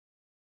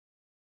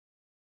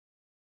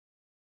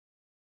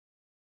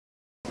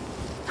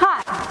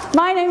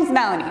My name's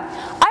Melanie.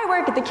 I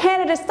work at the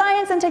Canada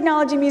Science and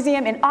Technology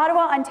Museum in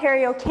Ottawa,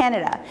 Ontario,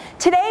 Canada.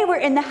 Today we're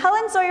in the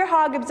Helen Sawyer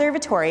Hogg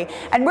Observatory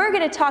and we're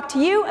going to talk to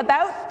you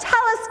about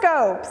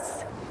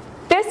telescopes.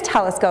 This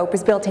telescope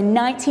was built in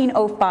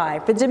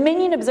 1905 for the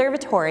Dominion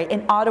Observatory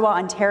in Ottawa,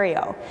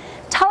 Ontario.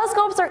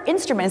 Telescopes are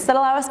instruments that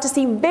allow us to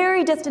see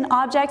very distant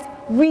objects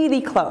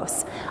really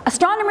close.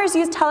 Astronomers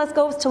use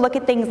telescopes to look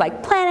at things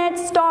like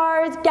planets,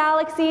 stars,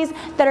 galaxies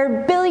that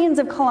are billions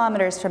of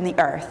kilometers from the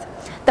Earth.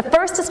 The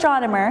first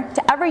astronomer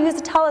to ever use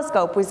a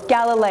telescope was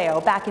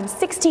Galileo back in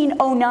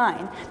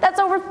 1609. That's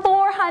over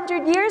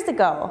 400 years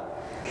ago.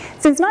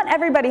 Since not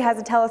everybody has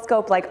a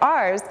telescope like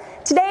ours,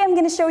 today I'm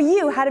going to show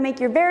you how to make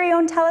your very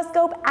own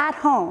telescope at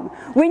home.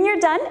 When you're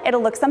done,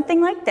 it'll look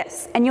something like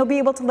this, and you'll be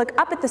able to look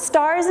up at the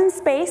stars in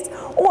space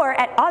or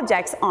at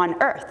objects on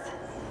Earth.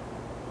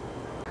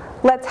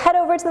 Let's head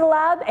over to the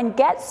lab and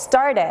get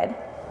started.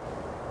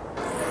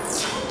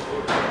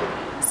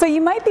 So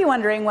you might be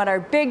wondering what our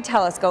big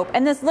telescope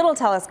and this little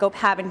telescope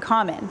have in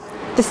common.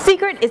 The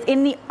secret is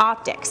in the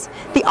optics.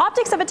 The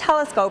optics of a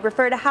telescope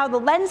refer to how the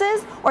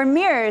lenses or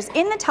mirrors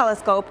in the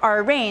telescope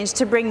are arranged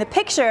to bring the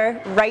picture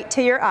right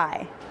to your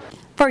eye.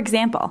 For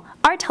example,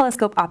 our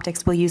telescope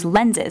optics will use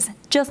lenses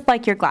just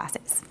like your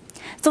glasses.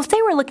 So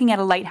say we're looking at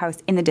a lighthouse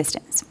in the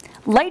distance.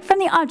 Light from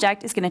the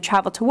object is going to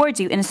travel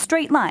towards you in a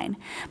straight line,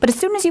 but as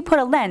soon as you put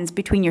a lens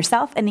between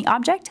yourself and the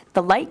object,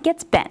 the light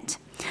gets bent.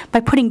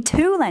 By putting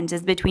two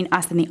lenses between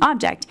us and the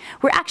object,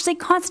 we're actually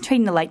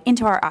concentrating the light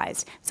into our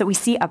eyes, so we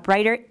see a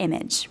brighter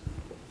image.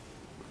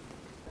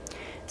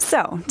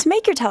 So, to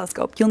make your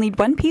telescope, you'll need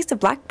one piece of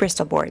black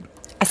Bristol board,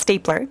 a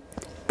stapler,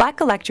 black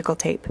electrical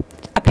tape,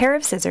 a pair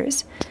of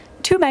scissors,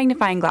 two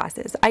magnifying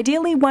glasses.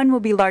 Ideally, one will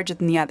be larger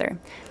than the other.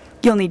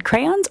 You'll need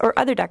crayons or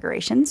other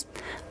decorations,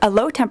 a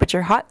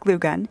low-temperature hot glue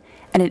gun,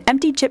 and an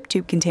empty chip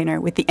tube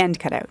container with the end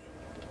cut out.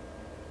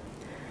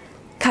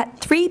 Cut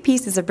 3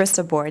 pieces of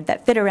Bristol board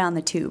that fit around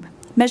the tube.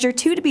 Measure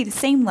 2 to be the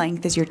same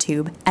length as your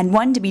tube and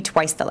 1 to be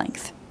twice the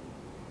length.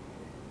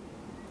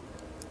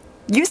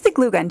 Use the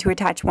glue gun to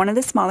attach one of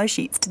the smaller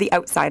sheets to the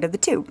outside of the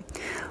tube.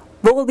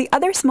 Roll the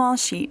other small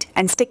sheet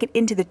and stick it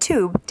into the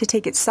tube to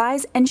take its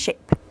size and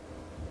shape.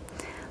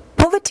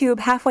 Pull the tube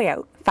halfway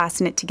out,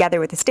 fasten it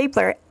together with a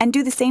stapler, and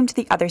do the same to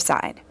the other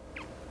side.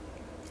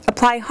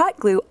 Apply hot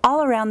glue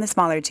all around the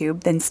smaller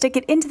tube, then stick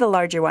it into the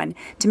larger one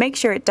to make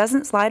sure it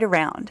doesn't slide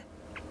around.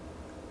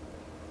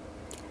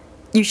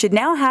 You should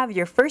now have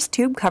your first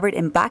tube covered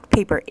in black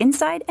paper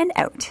inside and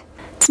out.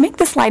 To make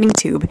the sliding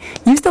tube,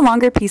 use the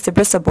longer piece of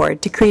Bristol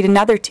board to create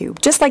another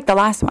tube, just like the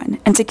last one,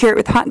 and secure it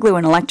with hot glue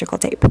and electrical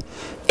tape.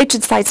 It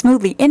should slide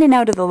smoothly in and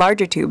out of the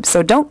larger tube,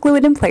 so don't glue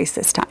it in place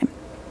this time.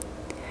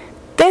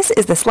 This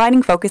is the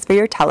sliding focus for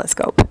your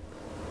telescope.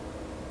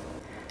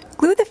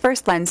 Glue the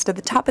first lens to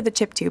the top of the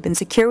chip tube and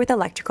secure with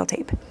electrical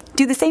tape.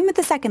 Do the same with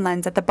the second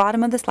lens at the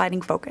bottom of the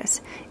sliding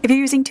focus. If you're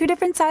using 2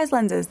 different size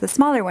lenses, the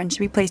smaller one should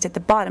be placed at the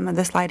bottom of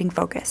the sliding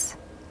focus.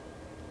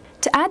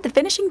 To add the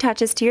finishing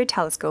touches to your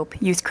telescope,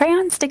 use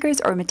crayons, stickers,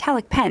 or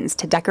metallic pens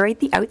to decorate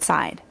the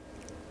outside.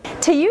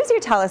 To use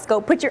your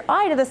telescope, put your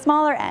eye to the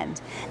smaller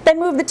end. Then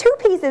move the 2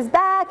 pieces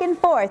back and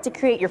forth to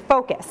create your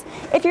focus.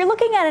 If you're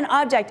looking at an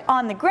object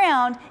on the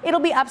ground,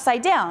 it'll be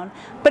upside down.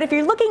 But if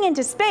you're looking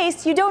into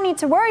space, you don't need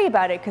to worry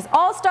about it because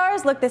all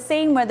stars look the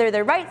same whether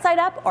they're right side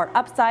up or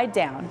upside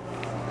down.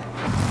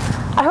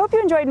 I hope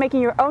you enjoyed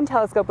making your own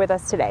telescope with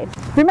us today.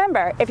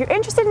 Remember, if you're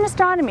interested in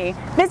astronomy,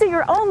 visit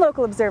your own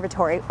local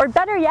observatory, or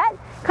better yet,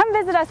 come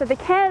visit us at the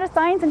Canada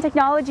Science and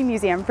Technology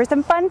Museum for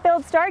some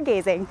fun-filled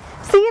stargazing.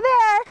 See you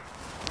there!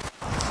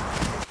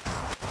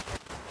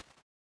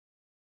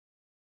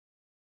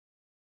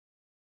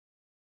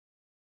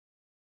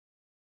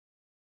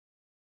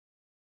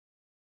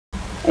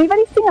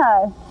 Anybody seen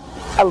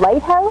a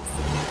lighthouse?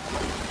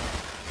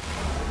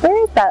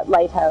 Where is that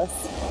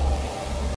lighthouse?